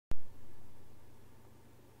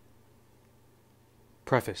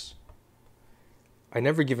Preface. I'd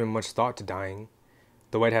never given much thought to dying,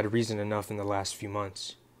 though I'd had reason enough in the last few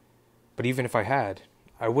months. But even if I had,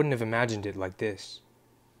 I wouldn't have imagined it like this.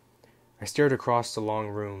 I stared across the long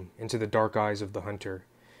room into the dark eyes of the hunter,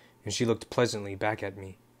 and she looked pleasantly back at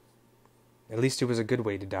me. At least it was a good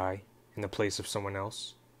way to die, in the place of someone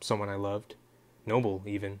else, someone I loved. Noble,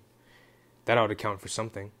 even. That ought to count for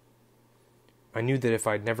something. I knew that if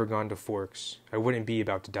I'd never gone to Forks, I wouldn't be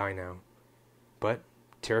about to die now. But,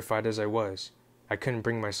 terrified as I was, I couldn't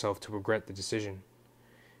bring myself to regret the decision.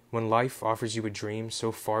 When life offers you a dream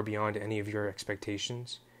so far beyond any of your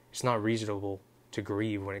expectations, it's not reasonable to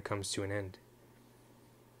grieve when it comes to an end.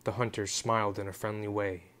 The hunter smiled in a friendly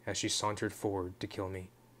way as she sauntered forward to kill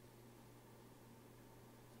me.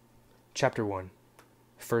 Chapter 1.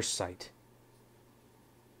 First Sight.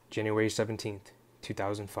 January 17th,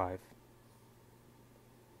 2005.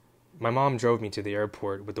 My mom drove me to the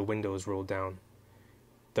airport with the windows rolled down.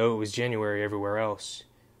 Though it was January everywhere else,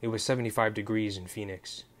 it was 75 degrees in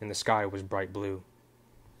Phoenix, and the sky was bright blue.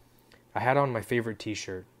 I had on my favorite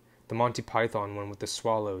t-shirt, the Monty Python one with the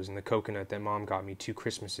swallows and the coconut that Mom got me 2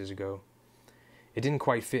 Christmases ago. It didn't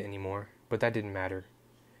quite fit anymore, but that didn't matter.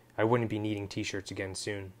 I wouldn't be needing t-shirts again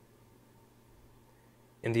soon.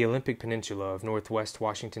 In the Olympic Peninsula of northwest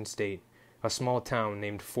Washington state, a small town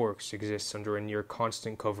named Forks exists under a near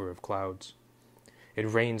constant cover of clouds. It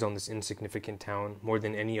rains on this insignificant town more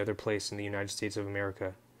than any other place in the United States of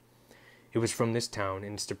America. It was from this town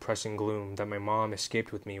and its depressing gloom that my mom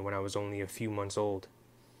escaped with me when I was only a few months old.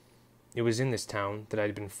 It was in this town that I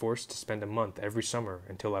had been forced to spend a month every summer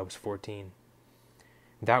until I was 14.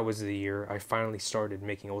 That was the year I finally started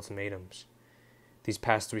making ultimatums. These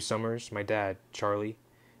past 3 summers, my dad, Charlie,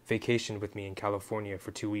 vacationed with me in California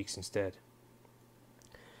for 2 weeks instead.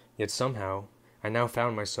 Yet somehow, I now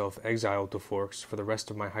found myself exiled to Forks for the rest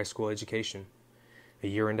of my high school education. A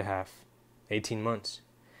year and a half. 18 months.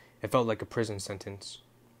 It felt like a prison sentence.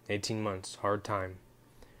 18 months, hard time.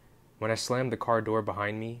 When I slammed the car door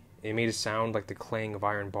behind me, it made a sound like the clang of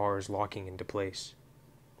iron bars locking into place.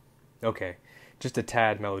 Okay, just a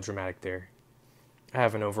tad melodramatic there. I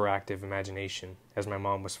have an overactive imagination, as my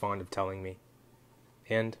mom was fond of telling me.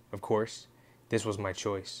 And, of course, this was my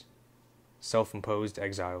choice. Self-imposed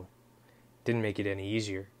exile. Didn't make it any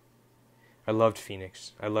easier. I loved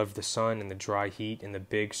Phoenix. I loved the sun and the dry heat in the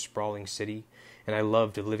big, sprawling city, and I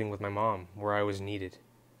loved living with my mom where I was needed.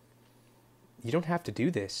 "You don't have to do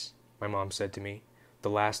this," my mom said to me, the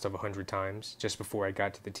last of 100 times, just before I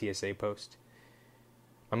got to the TSA post.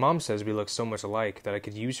 My mom says we look so much alike that I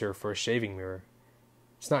could use her for a shaving mirror.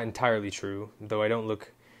 It's not entirely true, though I don't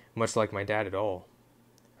look much like my dad at all.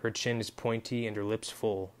 Her chin is pointy and her lips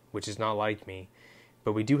full, which is not like me,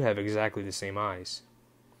 but we do have exactly the same eyes.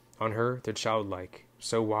 On her, they're childlike,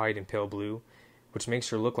 so wide and pale blue, which makes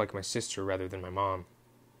her look like my sister rather than my mom.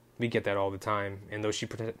 We get that all the time, and though she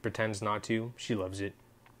pretends not to, she loves it.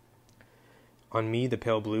 On me, the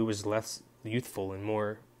pale blue is less youthful and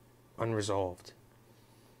more unresolved.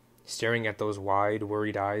 Staring at those wide,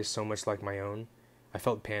 worried eyes so much like my own, I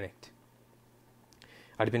felt panicked.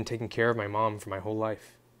 I'd been taking care of my mom for my whole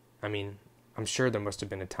life. I mean, I'm sure there must have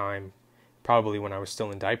been a time, probably when I was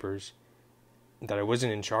still in diapers, that I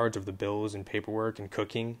wasn't in charge of the bills and paperwork and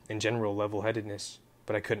cooking and general level-headedness,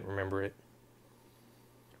 but I couldn't remember it.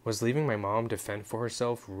 Was leaving my mom to fend for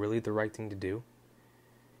herself really the right thing to do?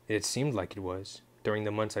 It had seemed like it was, during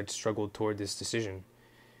the months I'd struggled toward this decision,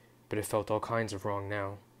 but it felt all kinds of wrong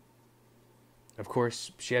now. Of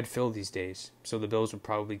course, she had Phil these days, so the bills would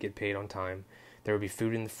probably get paid on time. There would be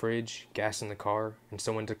food in the fridge, gas in the car, and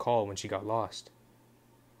someone to call when she got lost.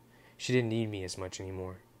 She didn't need me as much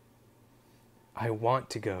anymore. "I want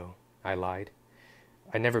to go," I lied.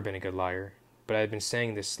 I'd never been a good liar, but I had been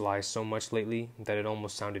saying this lie so much lately that it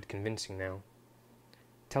almost sounded convincing now.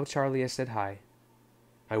 "Tell Charlie I said hi."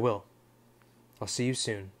 "I will. I'll see you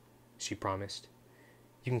soon," she promised.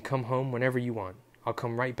 "You can come home whenever you want. I'll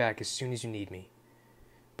come right back as soon as you need me."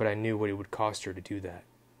 But I knew what it would cost her to do that.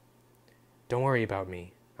 "Don't worry about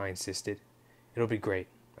me," I insisted. "It'll be great.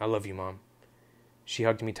 I love you, Mom." She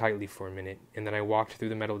hugged me tightly for a minute, and then I walked through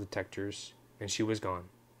the metal detectors, and she was gone.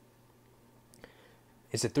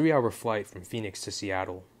 It's a 3-hour flight from Phoenix to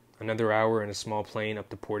Seattle, another hour in a small plane up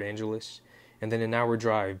to Port Angeles, and then an hour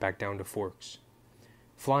drive back down to Forks.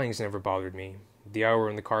 Flying's never bothered me. The hour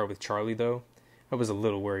in the car with Charlie, though, I was a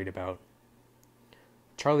little worried about.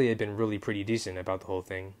 Charlie had been really pretty decent about the whole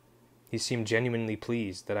thing. He seemed genuinely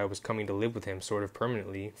pleased that I was coming to live with him sort of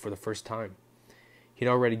permanently for the first time. He'd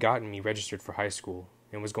already gotten me registered for high school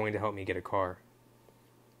and was going to help me get a car.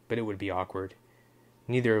 But it would be awkward.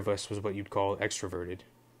 Neither of us was what you'd call extroverted.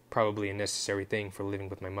 probably a necessary thing for living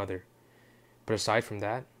with my mother. But aside from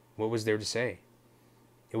that, what was there to say?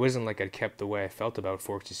 It wasn't like I'd kept the way I felt about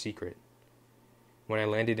Forks a secret. When I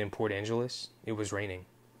landed in Port Angeles, it was raining.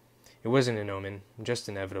 It wasn't an omen, just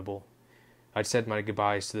inevitable. I'd said my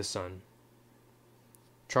goodbyes to the sun.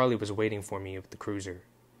 Charlie was waiting for me with the cruiser.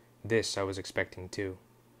 This I was expecting too.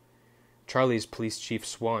 Charlie's police chief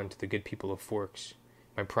swan to the good people of Forks.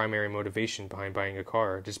 My primary motivation behind buying a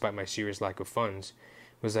car, despite my serious lack of funds,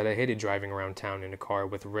 was that I hated driving around town in a car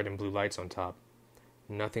with red and blue lights on top.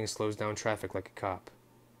 Nothing slows down traffic like a cop.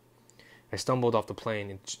 I stumbled off the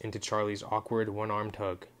plane into Charlie's awkward, one-armed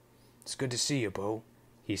hug. "It's good to see you, Bo,"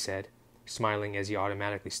 he said, smiling as he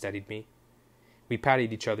automatically steadied me. We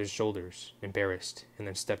patted each other's shoulders, embarrassed, and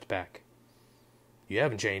then stepped back. "You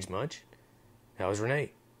haven't changed much. How's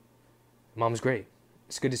Renee?" "Mom's great.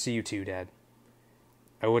 It's good to see you too, Dad."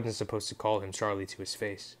 I wasn't supposed to call him Charlie to his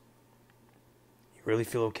face. "You really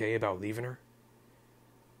feel okay about leaving her?"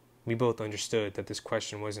 We both understood that this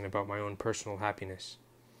question wasn't about my own personal happiness.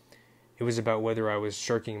 It was about whether I was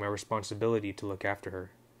shirking my responsibility to look after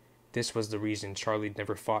her. This was the reason Charlie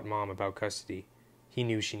never fought Mom about custody. He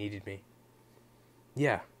knew she needed me.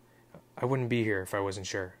 "Yeah, I wouldn't be here if I wasn't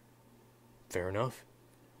sure." "Fair enough."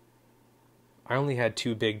 I only had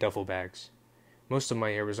 2 big duffel bags. Most of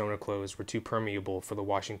my Arizona clothes were too permeable for the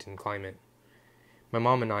Washington climate. My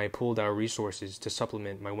mom and I pooled our resources to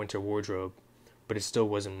supplement my winter wardrobe, but it still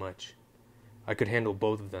wasn't much. I could handle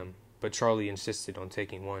both of them, but Charlie insisted on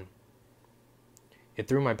taking one. It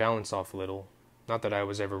threw my balance off a little, not that I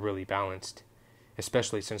was ever really balanced,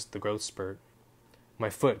 especially since the growth spurt. My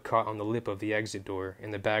foot caught on the lip of the exit door,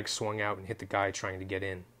 and the bag swung out and hit the guy trying to get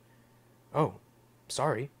in. "Oh,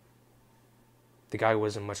 sorry." The guy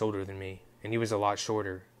wasn't much older than me, and he was a lot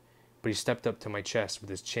shorter, but he stepped up to my chest with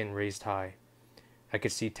his chin raised high. I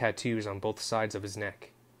could see tattoos on both sides of his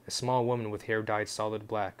neck. A small woman with hair dyed solid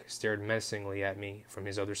black stared menacingly at me from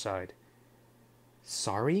his other side.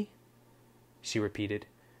 "Sorry?" she repeated,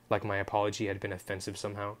 like my apology had been offensive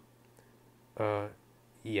somehow.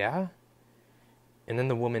 Yeah?" And then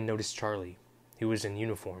the woman noticed Charlie. He was in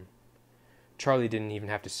uniform. Charlie didn't even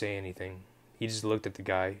have to say anything. He just looked at the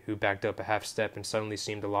guy, who backed up a half step and suddenly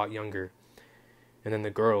seemed a lot younger, and then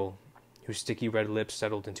the girl, whose sticky red lips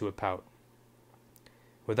settled into a pout.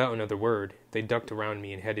 Without another word, they ducked around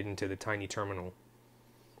me and headed into the tiny terminal.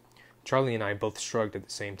 Charlie and I both shrugged at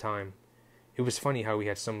the same time. It was funny how we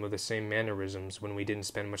had some of the same mannerisms when we didn't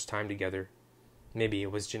spend much time together. Maybe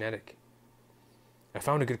it was genetic. "I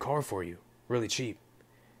found a good car for you, really cheap,"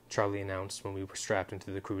 Charlie announced when we were strapped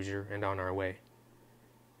into the cruiser and on our way.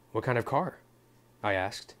 "What kind of car?" I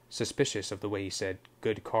asked, suspicious of the way he said,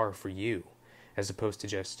 "good car for you," as opposed to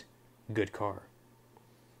just, "good car."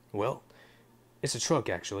 "Well, it's a truck,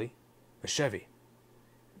 actually. A Chevy."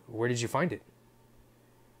 "Where did you find it?"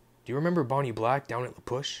 "Do you remember Bonnie Black down at La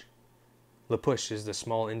Push?" La Push is the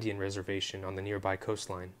small Indian reservation on the nearby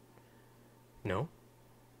coastline. "No."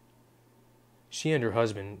 "She and her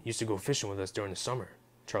husband used to go fishing with us during the summer,"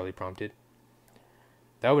 Charlie prompted.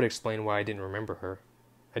 That would explain why I didn't remember her.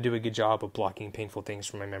 I do a good job of blocking painful things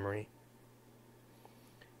from my memory.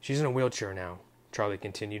 "She's in a wheelchair now," Charlie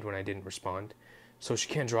continued when I didn't respond, "so she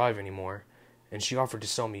can't drive anymore, and she offered to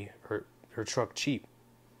sell me her truck cheap."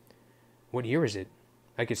 "What year is it?"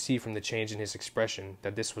 I could see from the change in his expression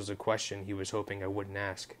that this was a question he was hoping I wouldn't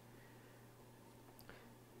ask.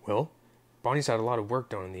 "Well, Bonnie's had a lot of work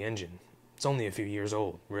done on the engine. It's only a few years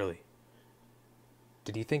old, really."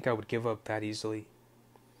 Did he think I would give up that easily?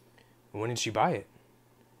 "When did she buy it?"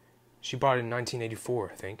 "She bought it in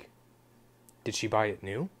 1984, I think." "Did she buy it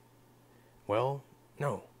new?" "Well,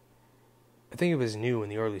 no. I think it was new in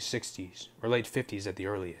the early 60s, or late 50s at the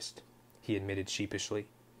earliest," he admitted sheepishly.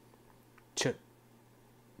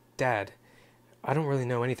 Dad, I don't really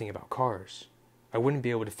know anything about cars. I wouldn't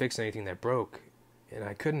be able to fix anything that broke, and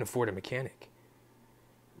I couldn't afford a mechanic."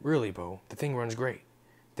 "Really, Bo, the thing runs great.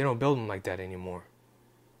 They don't build them like that anymore."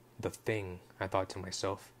 The thing, I thought to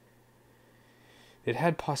myself. It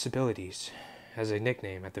had possibilities, as a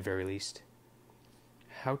nickname at the very least.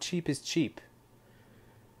 How cheap is cheap?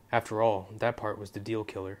 After all, that part was the deal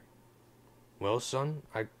killer. "Well, son,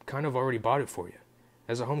 I kind of already bought it for you,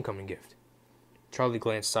 as a homecoming gift." Charlie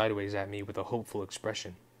glanced sideways at me with a hopeful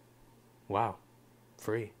expression. "Wow,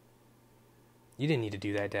 free." "You didn't need to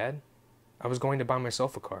do that, Dad. I was going to buy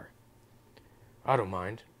myself a car." "I don't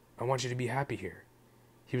mind. I want you to be happy here."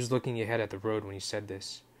 He was looking ahead at the road when he said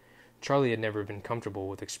this. Charlie had never been comfortable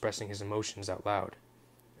with expressing his emotions out loud,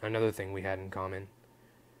 another thing we had in common.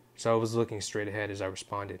 So I was looking straight ahead as I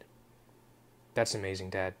responded. "That's amazing,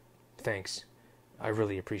 Dad. Thanks. I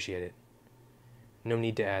really appreciate it." No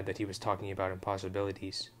need to add that he was talking about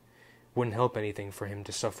impossibilities. Wouldn't help anything for him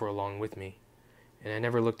to suffer along with me, and I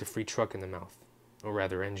never looked a free truck in the mouth, or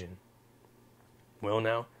rather engine. "Well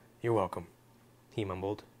now, you're welcome," he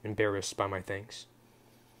mumbled, embarrassed by my thanks.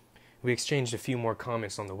 We exchanged a few more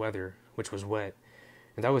comments on the weather, which was wet,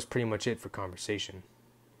 and that was pretty much it for conversation.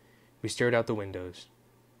 We stared out the windows.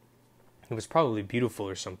 It was probably beautiful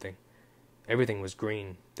or something. Everything was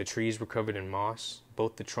green. The trees were covered in moss,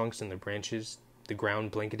 both the trunks and the branches, the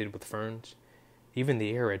ground blanketed with ferns. Even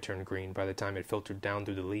the air had turned green by the time it filtered down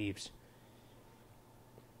through the leaves.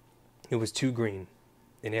 It was too green,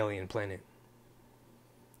 an alien planet.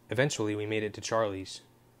 Eventually we made it to Charlie's.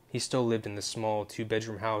 He still lived in the small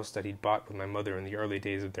 2-bedroom house that he'd bought with my mother in the early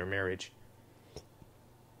days of their marriage.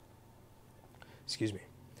 Excuse me.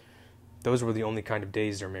 Those were the only kind of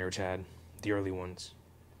days their marriage had, the early ones.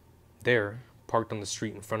 There, parked on the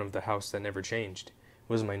street in front of the house that never changed,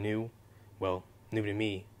 was my new to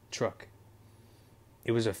me, truck.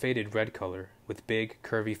 It was a faded red color, with big,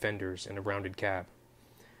 curvy fenders and a rounded cab.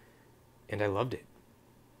 And I loved it.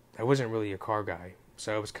 I wasn't really a car guy,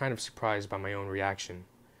 so I was kind of surprised by my own reaction.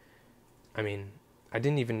 I mean, I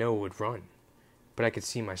didn't even know it would run, but I could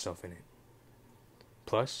see myself in it.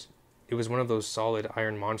 Plus, it was one of those solid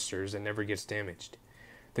iron monsters that never gets damaged,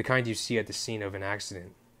 the kind you see at the scene of an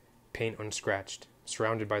accident, paint unscratched,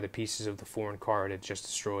 surrounded by the pieces of the foreign car it had just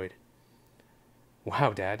destroyed.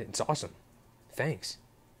 "Wow, Dad, it's awesome. Thanks."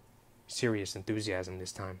 Serious enthusiasm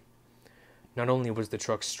this time. Not only was the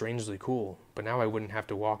truck strangely cool, but now I wouldn't have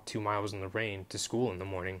to walk 2 miles in the rain to school in the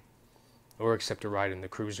morning, or accept a ride in the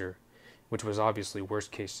cruiser, which was obviously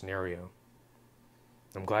worst-case scenario.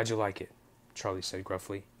 "I'm glad you like it," Charlie said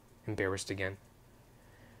gruffly, embarrassed again.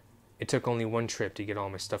 It took only one trip to get all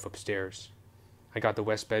my stuff upstairs. I got the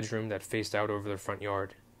west bedroom that faced out over the front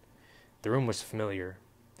yard. The room was familiar.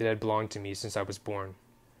 It had belonged to me since I was born.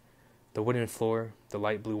 The wooden floor, the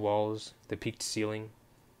light blue walls, the peaked ceiling,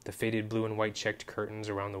 the faded blue and white checked curtains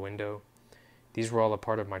around the window, these were all a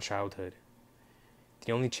part of my childhood.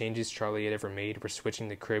 The only changes Charlie had ever made were switching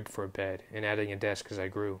the crib for a bed and adding a desk as I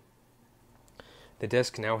grew. The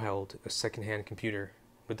desk now held a second-hand computer,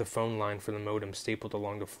 with the phone line for the modem stapled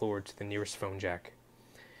along the floor to the nearest phone jack.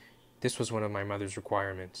 This was one of my mother's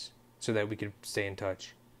requirements, so that we could stay in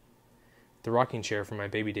touch. The rocking chair from my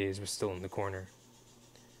baby days was still in the corner.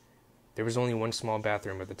 There was only one small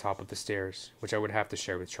bathroom at the top of the stairs, which I would have to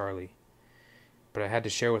share with Charlie. But I had to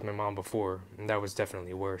share with my mom before, and that was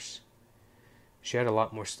definitely worse. She had a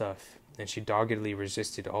lot more stuff, and she doggedly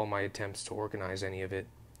resisted all my attempts to organize any of it.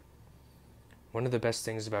 One of the best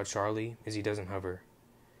things about Charlie is he doesn't hover.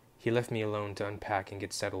 He left me alone to unpack and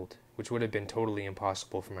get settled, which would have been totally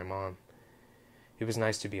impossible for my mom. It was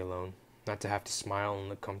nice to be alone, not to have to smile and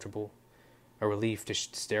look comfortable. A relief to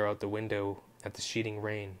stare out the window at the sheeting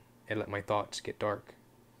rain and let my thoughts get dark.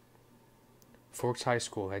 Forks High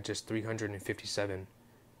School had just 357,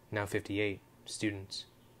 now 58, students.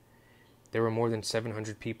 There were more than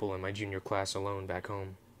 700 people in my junior class alone back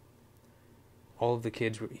home. All of the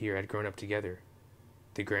kids here had grown up together.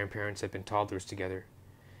 The grandparents had been toddlers together.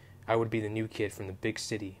 I would be the new kid from the big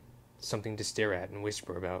city, something to stare at and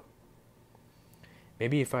whisper about.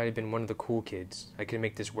 Maybe if I had been one of the cool kids, I could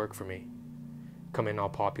make this work for me. Come in all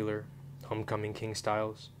popular, homecoming king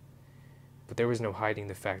styles. But there was no hiding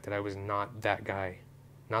the fact that I was not that guy,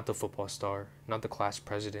 not the football star, not the class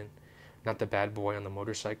president, not the bad boy on the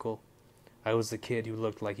motorcycle. I was the kid who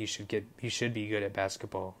looked like he should be good at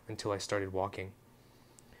basketball until I started walking.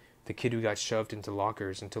 The kid who got shoved into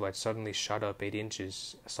lockers until I'd suddenly shot up 8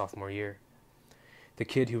 inches sophomore year. The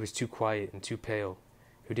kid who was too quiet and too pale,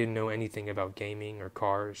 who didn't know anything about gaming or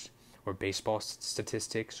cars or baseball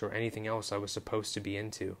statistics or anything else I was supposed to be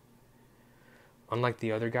into. Unlike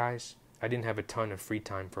the other guys, I didn't have a ton of free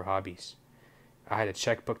time for hobbies. I had a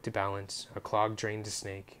checkbook to balance, a clogged drain to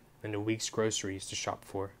snake, and a week's groceries to shop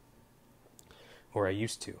for. Or I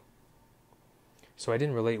used to. So I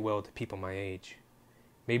didn't relate well to people my age.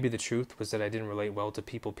 Maybe the truth was that I didn't relate well to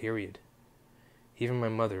people, period. Even my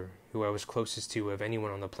mother, who I was closest to of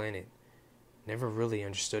anyone on the planet, never really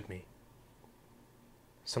understood me.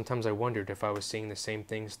 Sometimes I wondered if I was seeing the same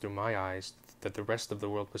things through my eyes that the rest of the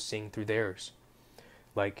world was seeing through theirs.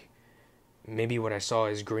 Like, maybe what I saw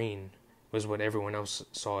as green was what everyone else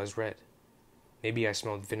saw as red. Maybe I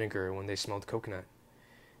smelled vinegar when they smelled coconut.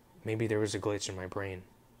 Maybe there was a glitch in my brain.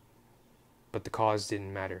 But the cause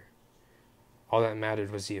didn't matter. All that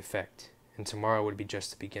mattered was the effect, and tomorrow would be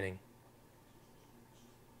just the beginning.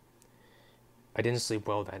 I didn't sleep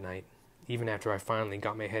well that night, even after I finally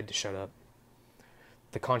got my head to shut up.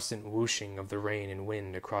 The constant whooshing of the rain and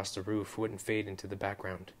wind across the roof wouldn't fade into the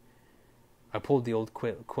background. I pulled the old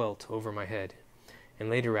quilt over my head, and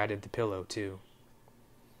later added the pillow, too.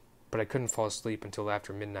 But I couldn't fall asleep until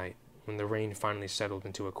after midnight, when the rain finally settled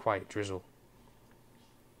into a quiet drizzle.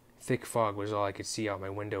 Thick fog was all I could see out my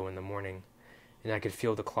window in the morning, and I could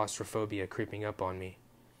feel the claustrophobia creeping up on me.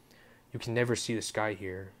 You can never see the sky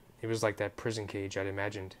here. It was like that prison cage I'd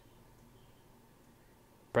imagined.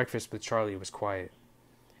 Breakfast with Charlie was quiet.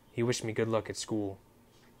 He wished me good luck at school.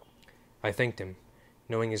 I thanked him,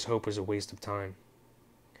 knowing his hope was a waste of time.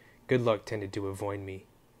 Good luck tended to avoid me.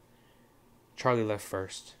 Charlie left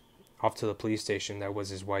first, off to the police station that was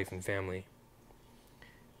his wife and family.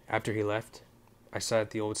 After he left, I sat at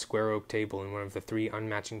the old square oak table in one of the 3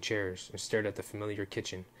 unmatching chairs and stared at the familiar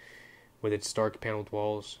kitchen, with its stark paneled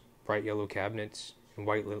walls, bright yellow cabinets, and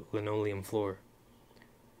white linoleum floor.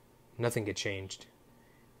 Nothing had changed.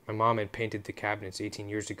 My mom had painted the cabinets 18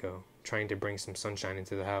 years ago, trying to bring some sunshine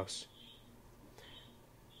into the house.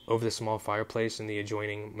 Over the small fireplace in the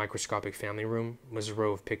adjoining microscopic family room was a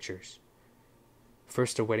row of pictures.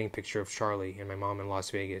 First a wedding picture of Charlie and my mom in Las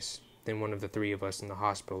Vegas, then one of the 3 of us in the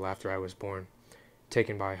hospital after I was born,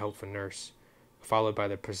 taken by a helpful nurse, followed by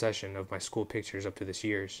the procession of my school pictures up to this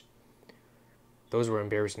year's. Those were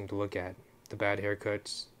embarrassing to look at, the bad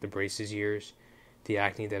haircuts, the braces years, the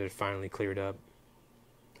acne that had finally cleared up.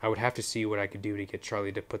 I would have to see what I could do to get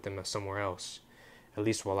Charlie to put them somewhere else, at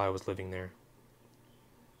least while I was living there.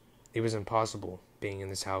 It was impossible, being in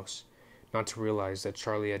this house, not to realize that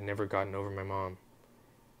Charlie had never gotten over my mom.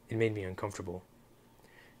 It made me uncomfortable.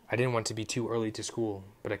 I didn't want to be too early to school,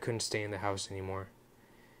 but I couldn't stay in the house anymore.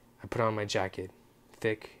 I put on my jacket,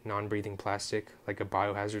 thick, non-breathing plastic, like a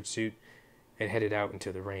biohazard suit, and headed out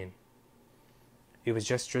into the rain. It was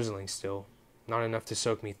just drizzling still, not enough to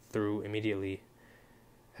soak me through immediately,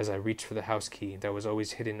 as I reached for the house key that was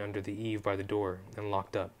always hidden under the eave by the door and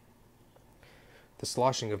locked up. The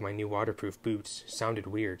sloshing of my new waterproof boots sounded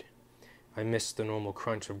weird. I missed the normal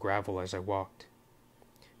crunch of gravel as I walked.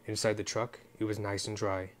 Inside the truck, it was nice and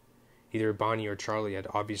dry. Either Bonnie or Charlie had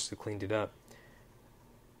obviously cleaned it up,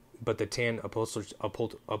 but the tan upholstered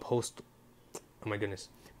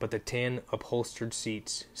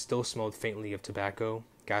seats still smelled faintly of tobacco,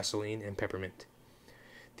 gasoline, and peppermint.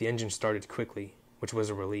 The engine started quickly, which was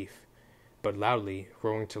a relief, but loudly,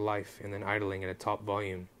 roaring to life and then idling at a top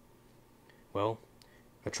volume. Well,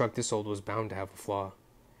 a truck this old was bound to have a flaw.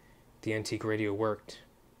 The antique radio worked,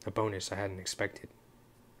 a bonus I hadn't expected.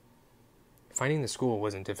 Finding the school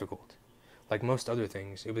wasn't difficult. Like most other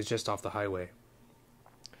things, it was just off the highway.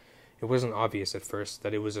 It wasn't obvious at first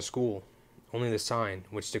that it was a school. Only the sign,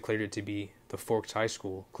 which declared it to be the Forks High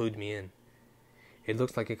School, clued me in. It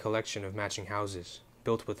looked like a collection of matching houses,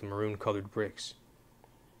 built with maroon-colored bricks.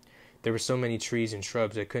 There were so many trees and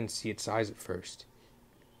shrubs I couldn't see its size at first.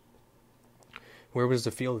 Where was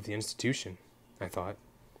the field of the institution? I thought.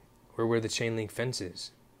 Where were the chain-link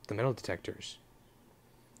fences, the metal detectors?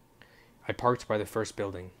 I parked by the first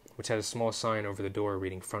building, which had a small sign over the door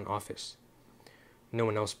reading front office. No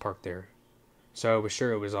one else parked there, so I was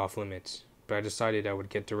sure it was off limits, but I decided I would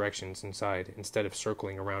get directions inside instead of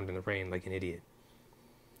circling around in the rain like an idiot.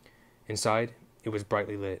 Inside, it was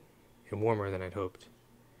brightly lit, and warmer than I'd hoped.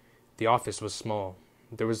 The office was small.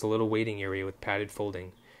 There was a little waiting area with padded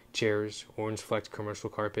folding, chairs, orange-flecked commercial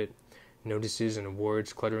carpet, notices and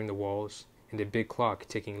awards cluttering the walls, and a big clock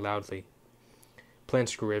ticking loudly.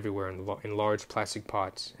 Plants grew everywhere in large plastic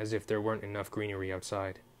pots, as if there weren't enough greenery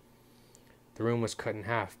outside. The room was cut in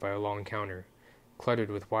half by a long counter, cluttered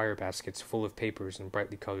with wire baskets full of papers and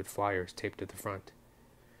brightly colored flyers taped to the front.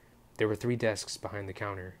 There were 3 desks behind the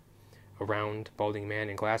counter. A round, balding man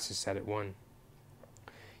in glasses sat at one.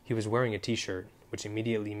 He was wearing a t-shirt, which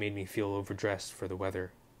immediately made me feel overdressed for the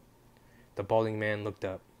weather. The balding man looked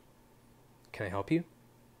up. "Can I help you?"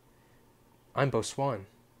 "I'm Beau Swan,"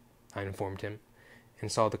 I informed him,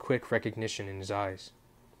 and saw the quick recognition in his eyes.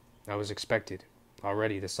 I was expected,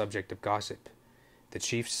 already the subject of gossip. The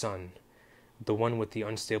chief's son, the one with the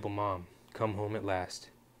unstable mom, come home at last.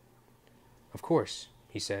 "Of course,"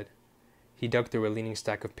 he said. He dug through a leaning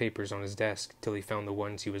stack of papers on his desk till he found the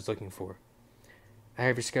ones he was looking for. "I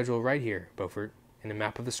have your schedule right here, Beaufort, and a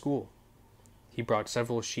map of the school." He brought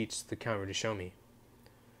several sheets to the counter to show me.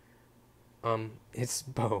 It's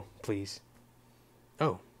Beau, please."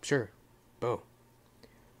 "Oh, sure, Beau."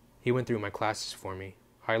 He went through my classes for me,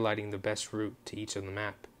 highlighting the best route to each on the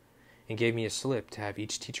map, and gave me a slip to have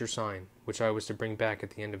each teacher sign, which I was to bring back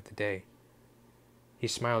at the end of the day. He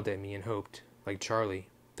smiled at me and hoped, like Charlie,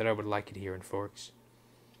 that I would like it here in Forks.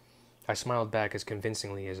 I smiled back as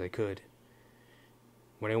convincingly as I could.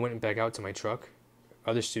 When I went back out to my truck,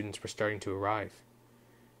 other students were starting to arrive.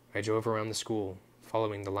 I drove around the school,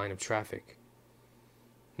 following the line of traffic,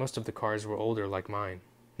 Most of the cars were older like mine,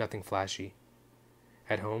 nothing flashy.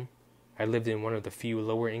 At home, I lived in one of the few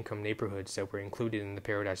lower-income neighborhoods that were included in the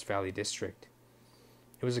Paradise Valley district.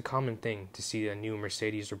 It was a common thing to see a new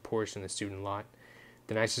Mercedes or Porsche in the student lot.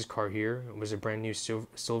 The nicest car here was a brand new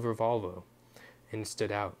silver Volvo, and it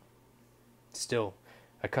stood out. Still,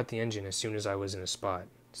 I cut the engine as soon as I was in a spot,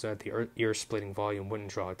 so that the ear-splitting volume wouldn't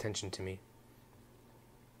draw attention to me.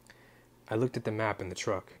 I looked at the map in the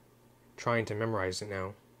truck, trying to memorize it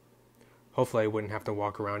now. Hopefully I wouldn't have to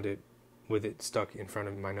walk around it with it stuck in front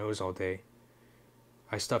of my nose all day.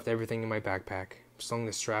 I stuffed everything in my backpack, slung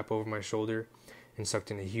the strap over my shoulder, and sucked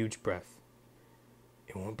in a huge breath.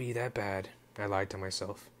 It won't be that bad, I lied to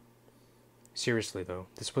myself. Seriously, though,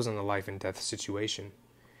 this wasn't a life and death situation.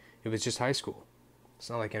 It was just high school. It's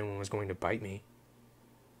not like anyone was going to bite me.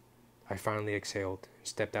 I finally exhaled and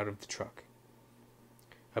stepped out of the truck.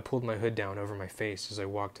 I pulled my hood down over my face as I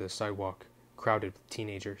walked to the sidewalk, crowded with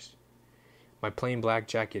teenagers. My plain black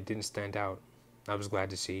jacket didn't stand out, I was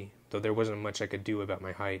glad to see, though there wasn't much I could do about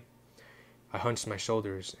my height. I hunched my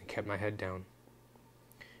shoulders and kept my head down.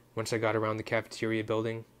 Once I got around the cafeteria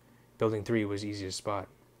building, Building 3 was easy to spot.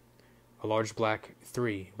 A large black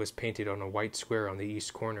 3 was painted on a white square on the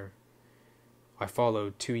east corner. I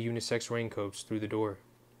followed 2 unisex raincoats through the door.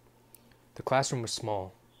 The classroom was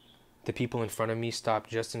small. The people in front of me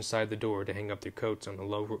stopped just inside the door to hang up their coats on a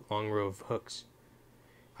long row of hooks.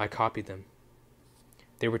 I copied them.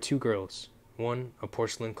 There were 2 girls, one a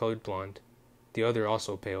porcelain-colored blonde, the other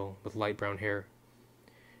also pale, with light brown hair.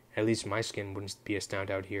 At least my skin wouldn't be a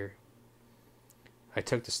standout here. I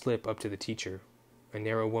took the slip up to the teacher, a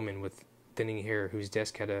narrow woman with thinning hair whose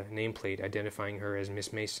desk had a nameplate identifying her as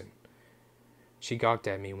Miss Mason. She gawked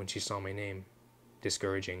at me when she saw my name,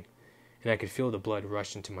 discouraging, and I could feel the blood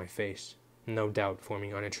rush into my face, no doubt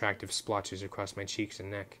forming unattractive splotches across my cheeks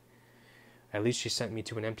and neck. At least she sent me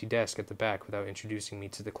to an empty desk at the back without introducing me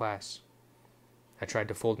to the class. I tried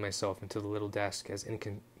to fold myself into the little desk as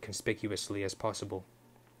inconspicuously as possible.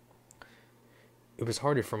 It was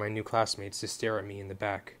harder for my new classmates to stare at me in the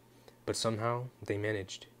back, but somehow they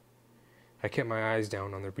managed. I kept my eyes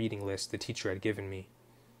down on the reading list the teacher had given me.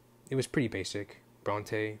 It was pretty basic.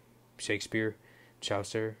 Bronte, Shakespeare,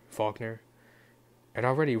 Chaucer, Faulkner. I'd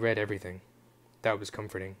already read everything. That was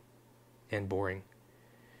comforting. And boring.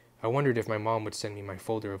 I wondered if my mom would send me my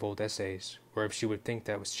folder of old essays, or if she would think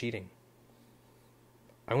that was cheating.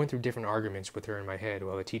 I went through different arguments with her in my head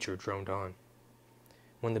while the teacher droned on.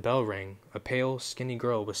 When the bell rang, a pale, skinny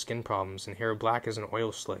girl with skin problems and hair black as an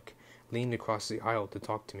oil slick leaned across the aisle to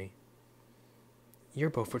talk to me.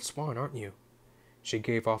 "You're Beaufort Swan, aren't you?" She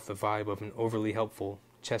gave off the vibe of an overly helpful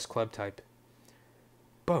chess club type.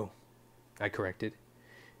 "Beau," I corrected.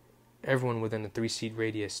 Everyone within the 3-seat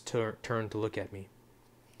radius turned to look at me.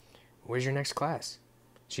 "Where's your next class?"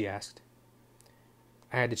 she asked.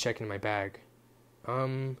 I had to check in my bag.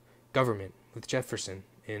 Government, with Jefferson,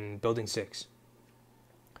 in Building 6.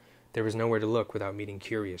 There was nowhere to look without meeting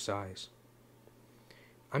curious eyes.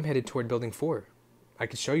 "I'm headed toward Building 4. I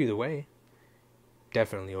could show you the way."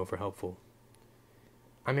 Definitely over-helpful.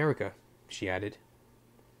 "I'm Erica," she added.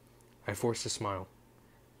 I forced a smile.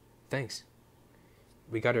 "Thanks."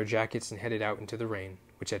 We got our jackets and headed out into the rain,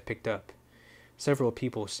 which had picked up. Several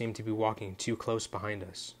people seemed to be walking too close behind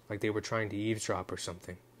us, like they were trying to eavesdrop or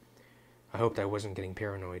something. I hoped I wasn't getting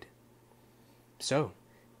paranoid. "So,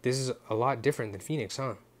 this is a lot different than Phoenix,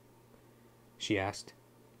 huh?" she asked.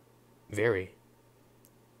 "Very.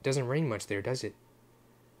 It doesn't rain much there, does it?"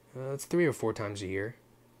 "It's 3 or 4 times a year."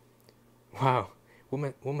 "Wow,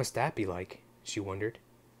 what must that be like?" she wondered.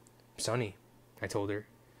 "Sunny," I told her.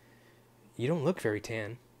 "You don't look very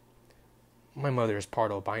tan." "My mother is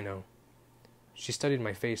part albino." She studied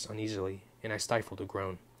my face uneasily, and I stifled a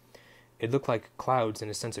groan. It looked like clouds and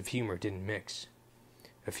a sense of humor didn't mix.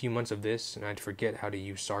 A few months of this, and I'd forget how to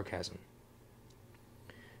use sarcasm.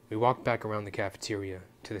 We walked back around the cafeteria,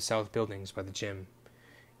 to the south buildings by the gym.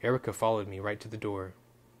 Erica followed me right to the door,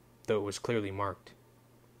 though it was clearly marked.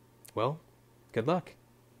 "Well, good luck,"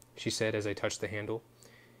 she said as I touched the handle.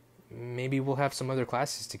 "Maybe we'll have some other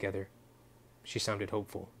classes together." She sounded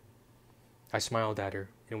hopeful. I smiled at her,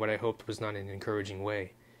 in what I hoped was not an encouraging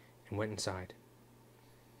way, and went inside.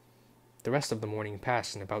 The rest of the morning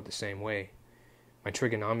passed in about the same way. My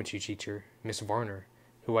trigonometry teacher, Miss Varner,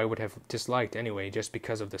 who I would have disliked anyway just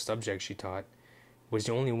because of the subject she taught, was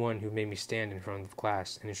the only one who made me stand in front of the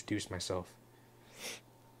class and introduce myself.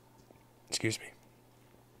 "Excuse me."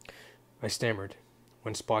 I stammered,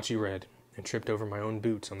 went splotchy red, and tripped over my own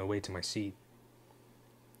boots on the way to my seat.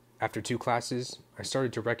 After 2 classes, I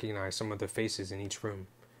started to recognize some of the faces in each room.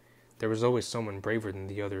 There was always someone braver than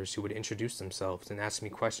the others who would introduce themselves and ask me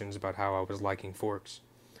questions about how I was liking forks.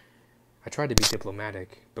 I tried to be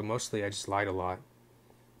diplomatic, but mostly I just lied a lot.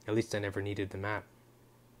 At least I never needed the map.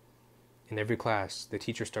 In every class, the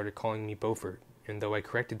teacher started calling me Beaufort, and though I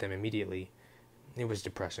corrected them immediately, it was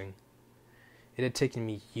depressing. It had taken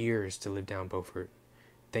me years to live down Beaufort.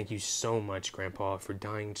 Thank you so much, Grandpa, for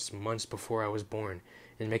dying just months before I was born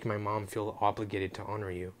and making my mom feel obligated to honor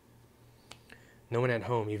you. No one at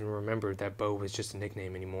home even remembered that Beau was just a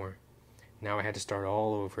nickname anymore. Now I had to start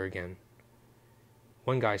all over again.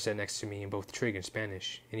 One guy sat next to me in both Trig and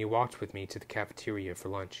Spanish, and he walked with me to the cafeteria for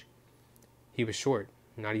lunch. He was short,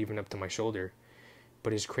 not even up to my shoulder,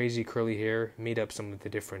 but his crazy curly hair made up some of the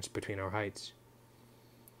difference between our heights.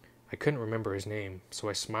 I couldn't remember his name, so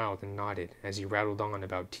I smiled and nodded as he rattled on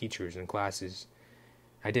about teachers and classes.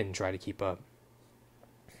 I didn't try to keep up.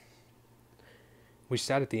 We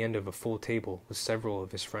sat at the end of a full table with several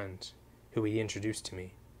of his friends, who he introduced to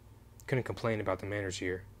me. Couldn't complain about the manners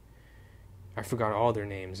here. I forgot all their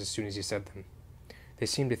names as soon as he said them. They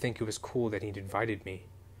seemed to think it was cool that he'd invited me.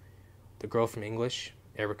 The girl from English,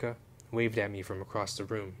 Erica, waved at me from across the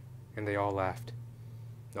room, and they all laughed.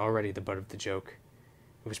 Already the butt of the joke.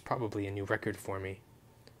 It was probably a new record for me,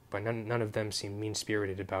 but none of them seemed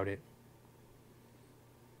mean-spirited about it.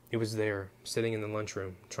 It was there, sitting in the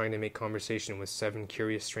lunchroom, trying to make conversation with 7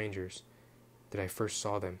 curious strangers, that I first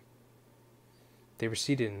saw them. They were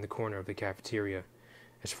seated in the corner of the cafeteria,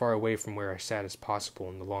 as far away from where I sat as possible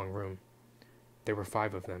in the long room. There were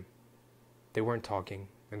 5 of them. They weren't talking,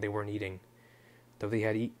 and they weren't eating, though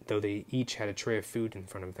they each had a tray of food in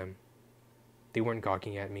front of them. They weren't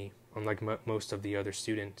gawking at me, unlike most of the other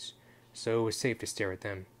students, so it was safe to stare at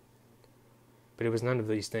them. But it was none of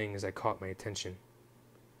these things that caught my attention.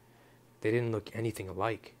 They didn't look anything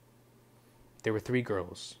alike. There were 3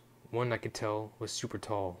 girls. One I could tell was super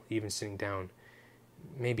tall, even sitting down,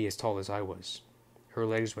 maybe as tall as I was. Her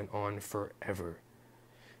legs went on forever.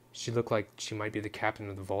 She looked like she might be the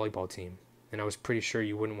captain of the volleyball team, and I was pretty sure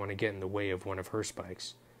you wouldn't want to get in the way of one of her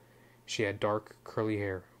spikes. She had dark, curly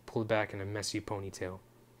hair, pulled back in a messy ponytail.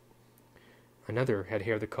 Another had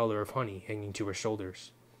hair the color of honey hanging to her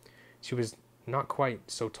shoulders. She was not quite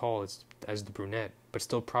so tall as the brunette, but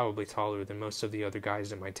still probably taller than most of the other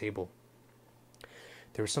guys at my table.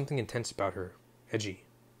 There was something intense about her, edgy.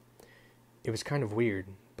 It was kind of weird,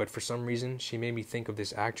 but for some reason she made me think of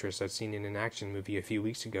this actress I'd seen in an action movie a few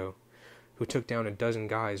weeks ago, who took down a dozen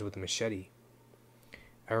guys with a machete.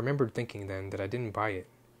 I remembered thinking then that I didn't buy it.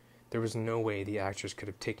 There was no way the actress could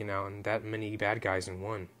have taken out that many bad guys in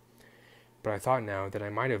one. But I thought now that I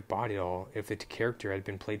might have bought it all if the character had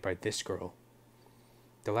been played by this girl.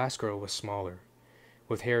 The last girl was smaller,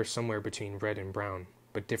 with hair somewhere between red and brown,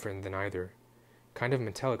 but different than either. Kind of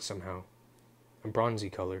metallic somehow. A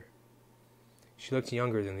bronzy color. She looked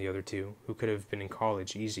younger than the other 2, who could have been in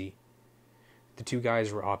college easy. The 2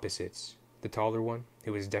 guys were opposites. The taller one,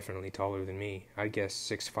 who was definitely taller than me, I'd guess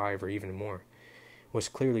 6'5" or even more, was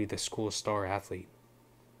clearly the school star athlete.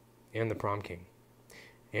 And the prom king.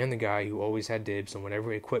 And the guy who always had dibs on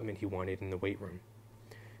whatever equipment he wanted in the weight room.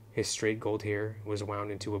 His straight gold hair was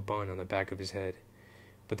wound into a bun on the back of his head,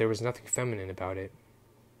 but there was nothing feminine about it.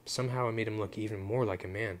 Somehow it made him look even more like a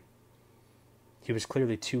man. He was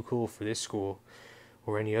clearly too cool for this school,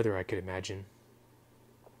 or any other I could imagine.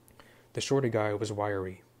 The shorter guy was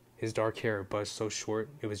wiry. His dark hair buzzed so short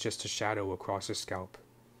it was just a shadow across his scalp.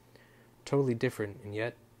 Totally different, and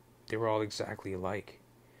yet they were all exactly alike.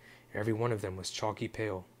 Every one of them was chalky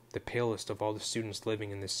pale, the palest of all the students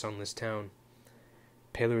living in this sunless town.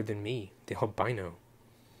 Paler than me, the albino.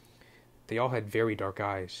 They all had very dark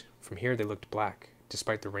eyes. From here they looked black,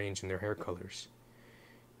 despite the range in their hair colors.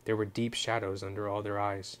 There were deep shadows under all their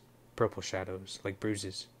eyes, purple shadows, like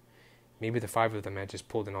bruises. Maybe the 5 of them had just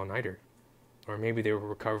pulled an all-nighter, or maybe they were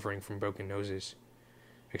recovering from broken noses,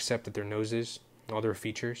 except that their noses, all their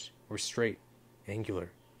features, were straight,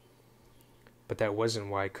 angular. But that wasn't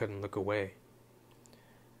why I couldn't look away.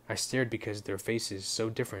 I stared because their faces, so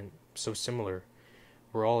different, so similar,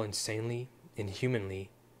 were all insanely, inhumanly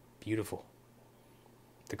beautiful.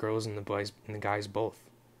 The girls and the guys both.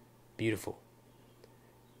 Beautiful.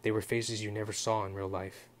 They were faces you never saw in real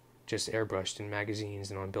life, just airbrushed in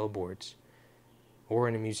magazines and on billboards, or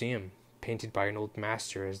in a museum, painted by an old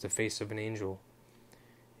master as the face of an angel.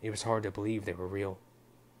 It was hard to believe they were real.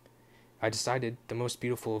 I decided the most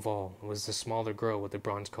beautiful of all was the smaller girl with the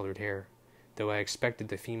bronze-colored hair, though I expected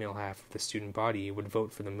the female half of the student body would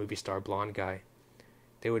vote for the movie star blonde guy.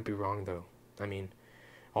 They would be wrong, though. I mean,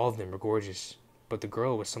 all of them were gorgeous, but the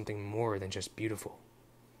girl was something more than just beautiful.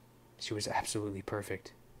 She was absolutely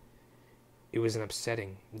perfect. It was an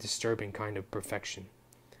upsetting, disturbing kind of perfection.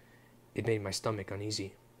 It made my stomach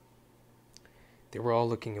uneasy. They were all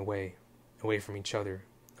looking away from each other,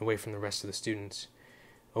 away from the rest of the students,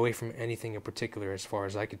 away from anything in particular as far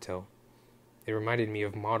as I could tell. It reminded me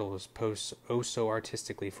of models posed oh so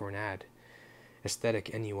artistically for an ad.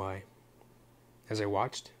 Aesthetic NUI. As I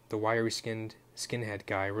watched, the wiry-skinned skinhead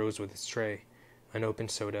guy rose with his tray, an open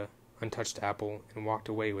soda, untouched apple, and walked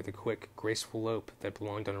away with a quick, graceful lope that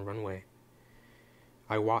belonged on a runway.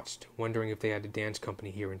 I watched, wondering if they had a dance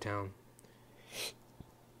company here in town.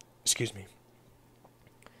 Excuse me.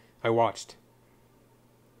 I watched,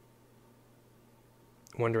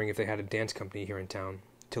 wondering if they had a dance company here in town,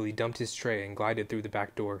 till he dumped his tray and glided through the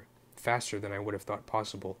back door, faster than I would have thought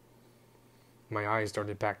possible. My eyes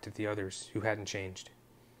darted back to the others, who hadn't changed.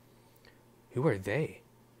 "Who are they?"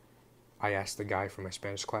 I asked the guy from my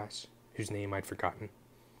Spanish class, whose name I'd forgotten.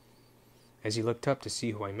 As he looked up to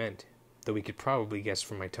see who I meant, though he could probably guess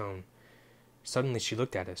from my tone, suddenly she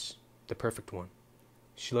looked at us, the perfect one.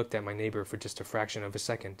 She looked at my neighbor for just a fraction of a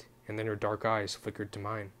second, and then her dark eyes flickered to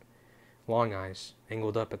mine. Long eyes,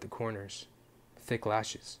 angled up at the corners, thick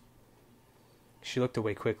lashes. She looked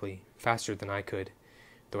away quickly, faster than I could,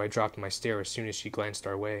 though I dropped my stare as soon as she glanced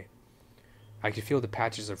our way. I could feel the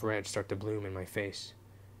patches of red start to bloom in my face.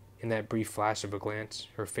 In that brief flash of a glance,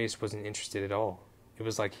 her face wasn't interested at all. It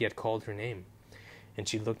was like he had called her name, and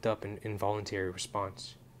she looked up in involuntary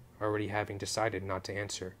response, already having decided not to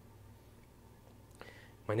answer.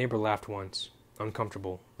 My neighbor laughed once,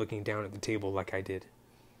 uncomfortable, looking down at the table like I did.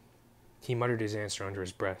 He muttered his answer under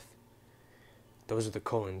his breath. "Those are the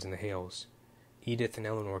Cullens and the Hales. Edith and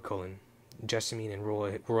Eleanor Cullen, Jessamine and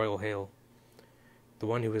Royal Hale. The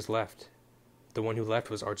one who left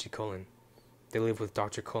was Archie Cullen. They live with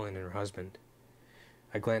Dr. Cullen and her husband."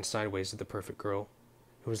 I glanced sideways at the perfect girl,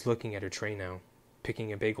 who was looking at her tray now,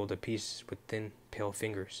 picking a bagel to pieces with thin, pale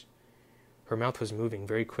fingers. Her mouth was moving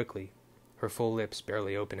very quickly, her full lips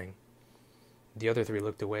barely opening. The other three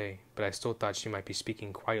looked away, but I still thought she might be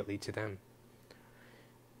speaking quietly to them.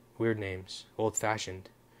 Weird names, old-fashioned,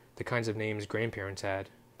 the kinds of names grandparents had,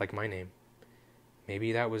 like my name.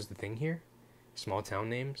 Maybe that was the thing here? Small-town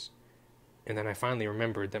names? And then I finally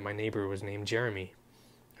remembered that my neighbor was named Jeremy,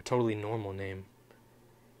 a totally normal name.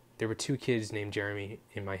 There were 2 kids named Jeremy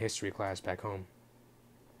in my history class back home.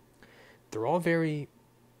 They're all very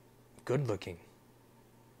good-looking.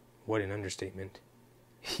 What an understatement.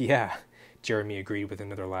 Yeah, Jeremy agreed with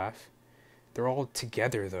another laugh. They're all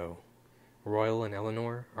together, though. Royal and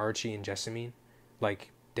Eleanor, Archie and Jessamine.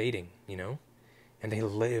 Like, dating, you know? And they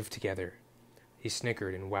live together. He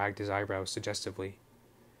snickered and wagged his eyebrows suggestively.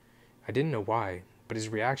 I didn't know why, but his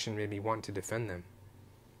reaction made me want to defend them.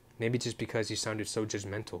 Maybe just because he sounded so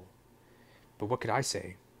judgmental. But what could I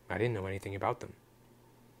say? I didn't know anything about them.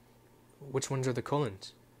 "Which ones are the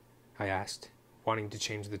Cullens?" I asked, wanting to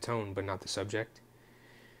change the tone but not the subject.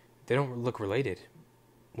 "They don't look related.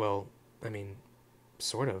 Well, I mean,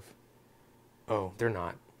 sort of." "Oh, they're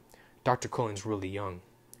not. Dr. Cullen's really young,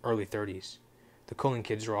 early 30s. The Cullen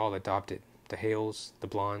kids are all adopted. The Hales, the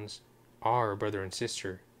Blondes, are brother and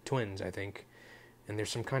sister, twins, I think, and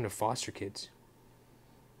there's some kind of foster kids."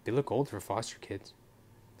 "They look old for foster kids."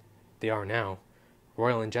 "They are now.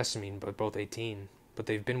 Royal and Jessamine are both 18, but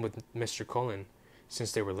they've been with Mr. Cullen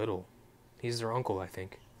since they were little. He's their uncle, I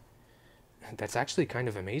think." "That's actually kind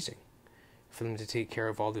of amazing, for them to take care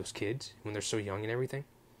of all those kids when they're so young and everything."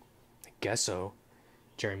 "I guess so,"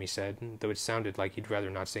 Jeremy said, though it sounded like he'd rather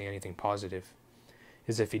not say anything positive,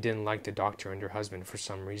 as if he didn't like the doctor and her husband for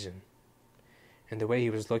some reason. And the way he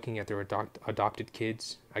was looking at their adopted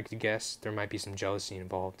kids, I could guess there might be some jealousy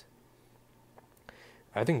involved.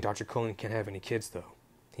 "I think Dr. Cullen can't have any kids, though,"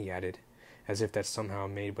 he added, as if that somehow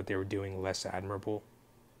made what they were doing less admirable.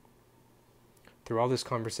 Through all this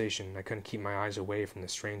conversation, I couldn't keep my eyes away from the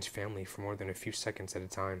strange family for more than a few seconds at a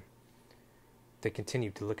time. They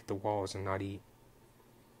continued to look at the walls and not eat.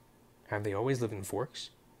 "Have they always lived in Forks?"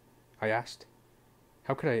 I asked.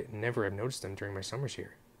 How could I never have noticed them during my summers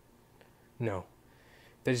here? "No.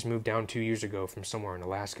 They just moved down 2 years ago from somewhere in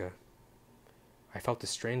Alaska." I felt a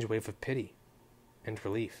strange wave of pity and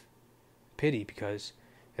relief. Pity because,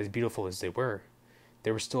 as beautiful as they were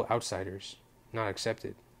still outsiders, not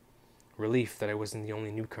accepted. Relief that I wasn't the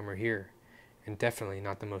only newcomer here, and definitely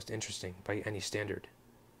not the most interesting by any standard.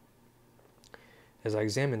 As I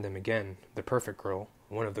examined them again, the perfect girl,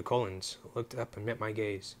 one of the Cullens, looked up and met my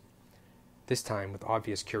gaze, this time with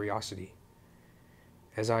obvious curiosity.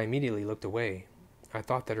 As I immediately looked away, I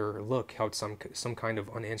thought that her look held some kind of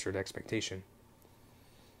unanswered expectation.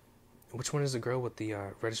 "Which one is the girl with the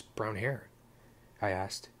reddish-brown hair?" I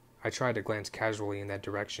asked. I tried to glance casually in that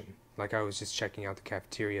direction, like I was just checking out the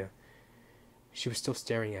cafeteria. She was still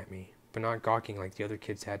staring at me, but not gawking like the other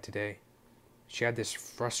kids had today. She had this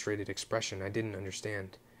frustrated expression I didn't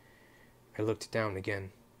understand. I looked down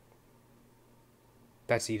again.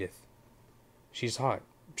 That's Edith. She's hot,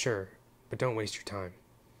 sure, but don't waste your time.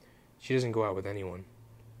 She doesn't go out with anyone.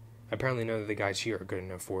 Apparently none of the guys here are good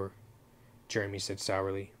enough for her, Jeremy said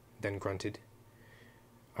sourly, then grunted.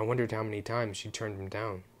 I wondered how many times she'd turned him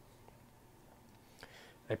down.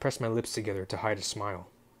 I pressed my lips together to hide a smile.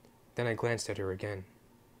 Then I glanced at her again.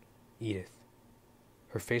 Edith.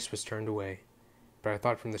 Her face was turned away, but I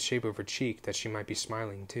thought from the shape of her cheek that she might be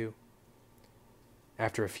smiling too.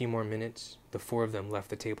 After a few more minutes, the four of them left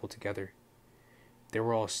the table together. They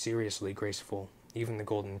were all seriously graceful, even the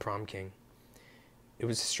golden prom king. It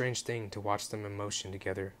was a strange thing to watch them in motion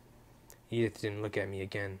together. Edith didn't look at me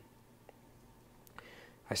again.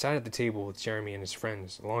 I sat at the table with Jeremy and his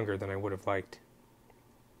friends longer than I would have liked.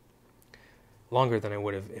 Longer than I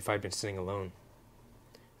would have if I'd been sitting alone.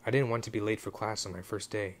 I didn't want to be late for class on my first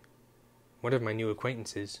day. One of my new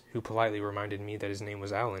acquaintances, who politely reminded me that his name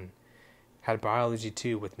was Alan, had biology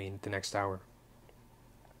 2 with me the next hour.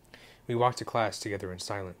 We walked to class together in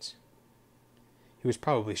silence. He was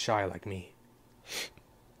probably shy like me.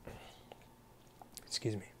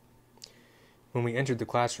 Excuse me. When we entered the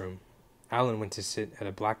classroom, Alan went to sit at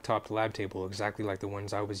a black-topped lab table exactly like the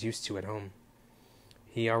ones I was used to at home.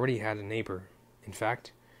 He already had a neighbor. In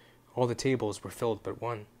fact, all the tables were filled but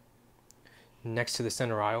one. Next to the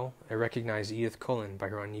center aisle, I recognized Edith Cullen by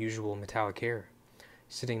her unusual metallic hair,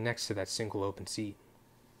 sitting next to that single open seat.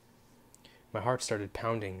 My heart started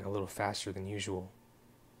pounding a little faster than usual.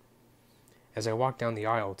 As I walked down the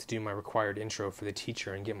aisle to do my required intro for the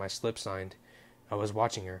teacher and get my slip signed, I was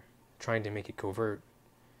watching her, trying to make it covert.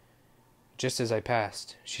 Just as I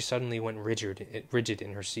passed, she suddenly went rigid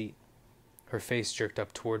in her seat. Her face jerked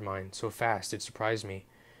up toward mine so fast it surprised me,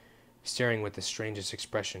 staring with the strangest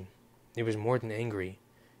expression. It was more than angry.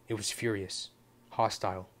 It was furious,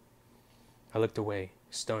 hostile. I looked away,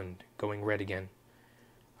 stunned, going red again.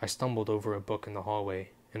 I stumbled over a book in the hallway,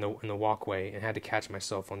 in the walkway, and had to catch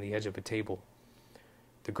myself on the edge of a table.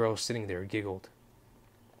 The girl sitting there giggled.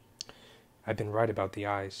 I'd been right about the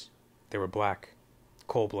eyes. They were black,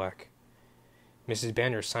 coal black. Mrs.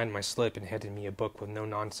 Banner signed my slip and handed me a book with no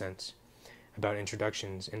nonsense about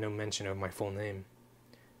introductions and no mention of my full name.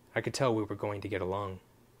 I could tell we were going to get along.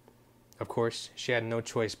 Of course, she had no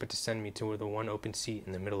choice but to send me to the one open seat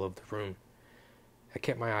in the middle of the room. I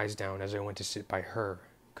kept my eyes down as I went to sit by her,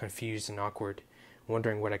 confused and awkward,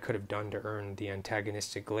 wondering what I could have done to earn the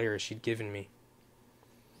antagonistic glare she'd given me.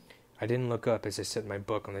 I didn't look up as I set my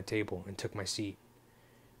book on the table and took my seat,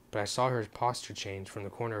 but I saw her posture change from the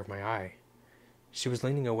corner of my eye. She was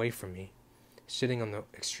leaning away from me, sitting on the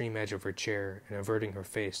extreme edge of her chair and averting her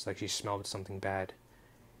face like she smelled something bad.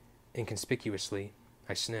 Inconspicuously,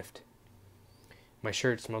 I sniffed. My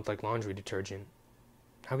shirt smelled like laundry detergent.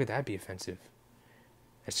 How could that be offensive?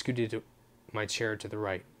 I scooted my chair to the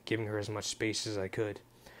right, giving her as much space as I could,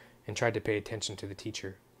 and tried to pay attention to the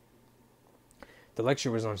teacher. The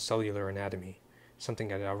lecture was on cellular anatomy,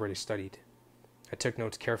 something I'd already studied. I took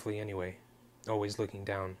notes carefully anyway, always looking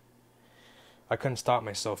down. I couldn't stop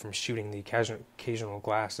myself from shooting the occasional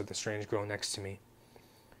glance at the strange girl next to me.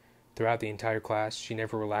 Throughout the entire class, she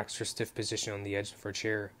never relaxed her stiff position on the edge of her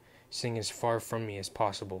chair, sitting as far from me as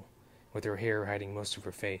possible, with her hair hiding most of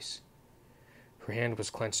her face. Her hand was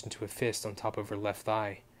clenched into a fist on top of her left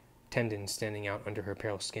thigh, tendons standing out under her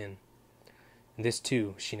pale skin. And this,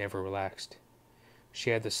 too, she never relaxed.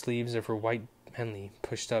 She had the sleeves of her white Henley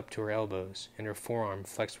pushed up to her elbows, and her forearm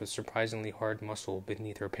flexed with surprisingly hard muscle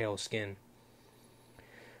beneath her pale skin.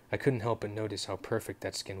 I couldn't help but notice how perfect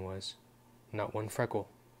that skin was. Not one freckle,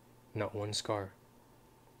 not one scar.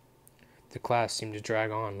 The class seemed to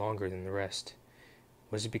drag on longer than the rest.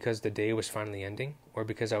 Was it because the day was finally ending, or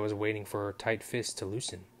because I was waiting for her tight fist to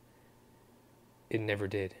loosen? It never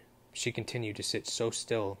did. She continued to sit so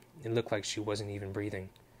still, it looked like she wasn't even breathing.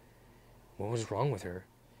 What was wrong with her?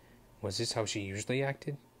 Was this how she usually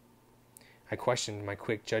acted? I questioned my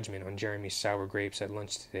quick judgment on Jeremy's sour grapes at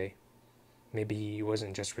lunch today. Maybe he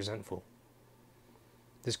wasn't just resentful.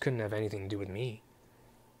 This couldn't have anything to do with me.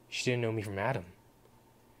 She didn't know me from Adam.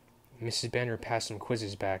 Mrs. Banner passed some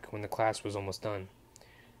quizzes back when the class was almost done.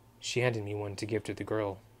 She handed me one to give to the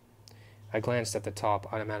girl. I glanced at the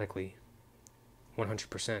top automatically.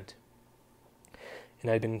 100%.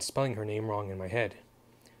 And I'd been spelling her name wrong in my head.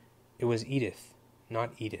 It was Edith,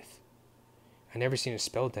 not Edith. I'd never seen it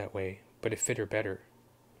spelled that way, but it fit her better.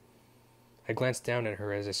 I glanced down at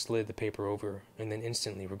her as I slid the paper over, and then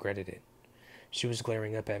instantly regretted it. She was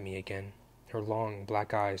glaring up at me again, her long,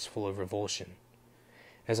 black eyes full of revulsion.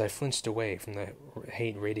 As I flinched away from the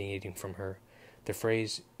hate radiating from her, the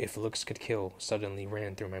phrase, "if looks could kill," suddenly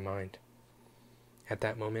ran through my mind. At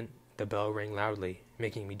that moment, the bell rang loudly,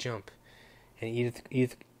 making me jump, and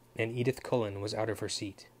Edith Cullen was out of her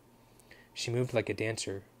seat. She moved like a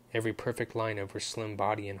dancer, every perfect line of her slim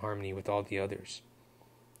body in harmony with all the others.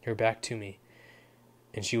 Her back to me,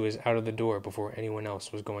 and she was out of the door before anyone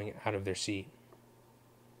else was going out of their seat.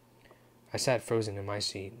 I sat frozen in my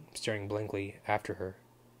seat, staring blankly after her.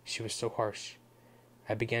 She was so harsh.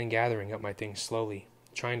 I began gathering up my things slowly,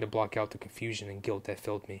 trying to block out the confusion and guilt that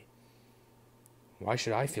filled me. Why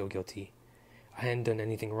should I feel guilty? I hadn't done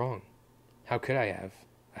anything wrong. How could I have?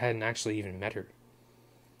 I hadn't actually even met her.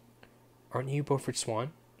 "Aren't you Beaufort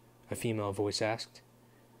Swan?" a female voice asked.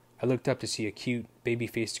 I looked up to see a cute,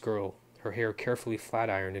 baby-faced girl, her hair carefully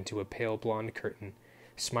flat-ironed into a pale blonde curtain,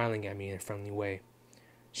 smiling at me in a friendly way.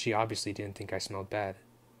 She obviously didn't think I smelled bad.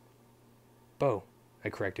 "Beau," I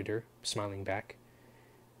corrected her, smiling back.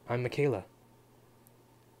 "I'm Michaela."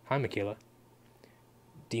 "Hi, Michaela.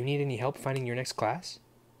 Do you need any help finding your next class?"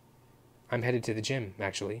 "I'm headed to the gym,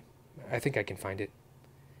 actually. I think I can find it."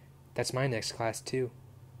 "That's my next class, too."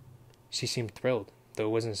 She seemed thrilled, though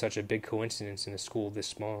it wasn't such a big coincidence in a school this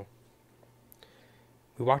small.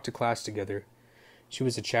 We walked to class together. She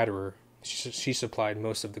was a chatterer. She supplied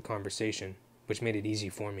most of the conversation, which made it easy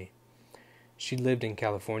for me. She'd lived in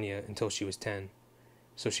California until she was 10,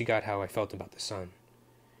 so she got how I felt about the sun.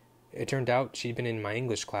 It turned out she'd been in my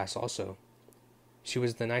English class also. She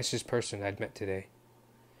was the nicest person I'd met today.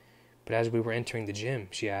 But as we were entering the gym,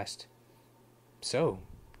 she asked, "So,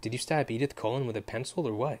 did you stab Edith Cullen with a pencil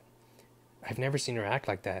or what? I've never seen her act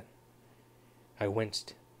like that." I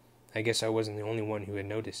winced. I guess I wasn't the only one who had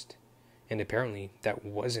noticed, and apparently that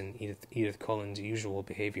wasn't Edith Cullen's usual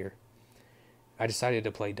behavior. I decided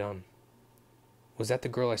to play dumb. "Was that the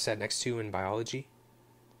girl I sat next to in biology?"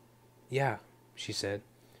 "Yeah," she said.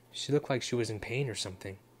 "She looked like she was in pain or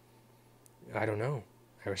something." "I don't know,"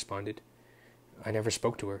 I responded. "I never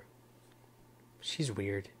spoke to her." "She's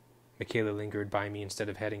weird." Michaela lingered by me instead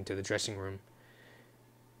of heading to the dressing room.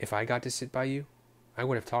 "If I got to sit by you, I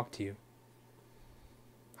would have talked to you."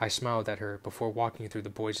 I smiled at her before walking through the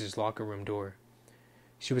boys' locker room door.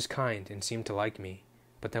 She was kind and seemed to like me,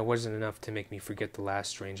 but that wasn't enough to make me forget the last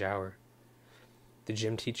strange hour. The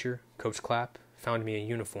gym teacher, Coach Clapp, found me a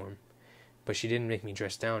uniform, but she didn't make me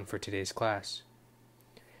dress down for today's class.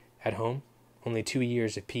 At home, only 2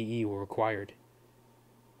 years of PE were required.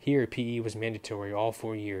 Here, PE was mandatory all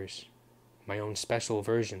 4 years, my own special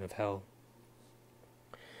version of hell.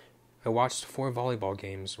 I watched 4 volleyball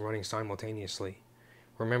games running simultaneously,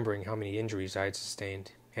 remembering how many injuries I had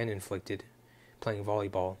sustained and inflicted playing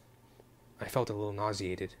volleyball. I felt a little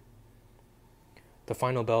nauseated. The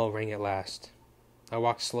final bell rang at last. I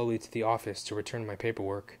walked slowly to the office to return my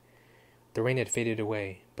paperwork. The rain had faded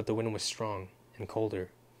away, but the wind was strong and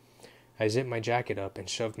colder. I zipped my jacket up and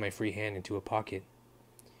shoved my free hand into a pocket.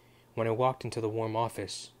 When I walked into the warm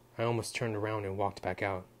office, I almost turned around and walked back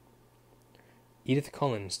out. Edith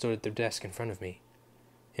Cullen stood at the desk in front of me.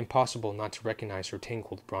 Impossible not to recognize her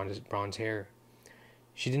tangled bronze hair.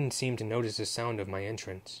 She didn't seem to notice the sound of my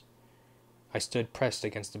entrance. I stood pressed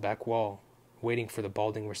against the back wall, waiting for the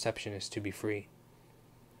balding receptionist to be free.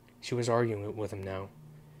 She was arguing with him now,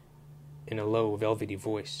 in a low, velvety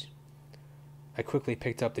voice. I quickly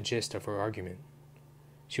picked up the gist of her argument.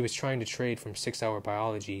 She was trying to trade from 6-hour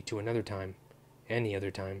biology to another time, any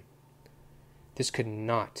other time. This could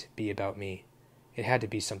not be about me. It had to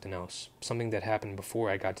be something else, something that happened before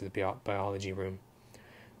I got to the biology room.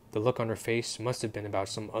 The look on her face must have been about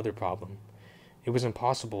some other problem. It was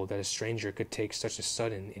impossible that a stranger could take such a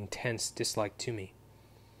sudden, intense dislike to me.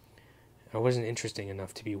 I wasn't interesting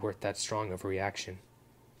enough to be worth that strong of a reaction.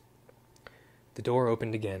 The door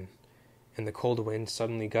opened again, and the cold wind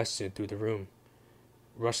suddenly gusted through the room,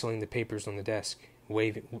 rustling the papers on the desk,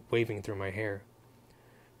 waving through my hair.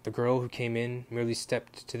 The girl who came in merely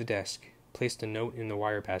stepped to the desk, placed a note in the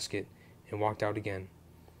wire basket, and walked out again.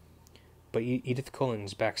 But Edith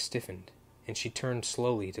Cullen's back stiffened, and she turned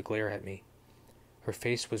slowly to glare at me. Her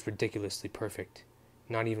face was ridiculously perfect,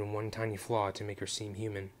 not even one tiny flaw to make her seem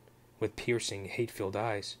human, with piercing, hate-filled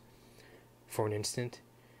eyes. For an instant,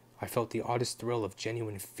 I felt the oddest thrill of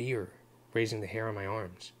genuine fear raising the hair on my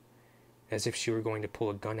arms, as if she were going to pull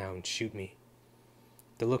a gun out and shoot me.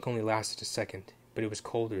 The look only lasted a second, but it was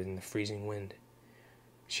colder than the freezing wind.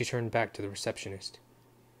 She turned back to the receptionist.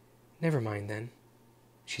 "Never mind, then,"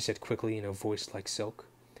 she said quickly in a voice like silk.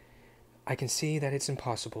 "I can see that it's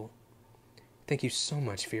impossible. Thank you so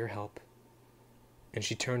much for your help." And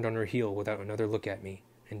she turned on her heel without another look at me,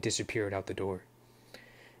 and disappeared out the door.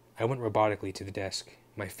 I went robotically to the desk,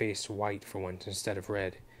 my face white for once instead of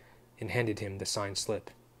red, and handed him the signed slip.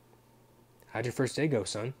 "How'd your first day go,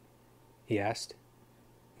 son?" he asked.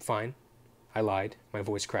 "Fine," I lied, my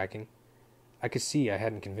voice cracking. I could see I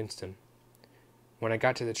hadn't convinced him. When I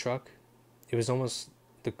got to the truck, it was almost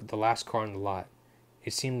the last car on the lot.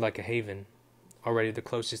 It seemed like a haven, already the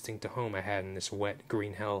closest thing to home I had in this wet,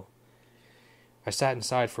 green hell. I sat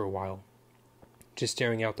inside for a while, just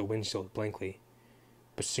staring out the windshield blankly.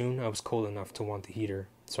 But soon I was cold enough to want the heater,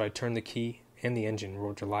 so I turned the key and the engine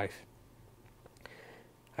roared to life.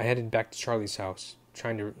 I headed back to Charlie's house,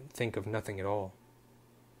 trying to think of nothing at all.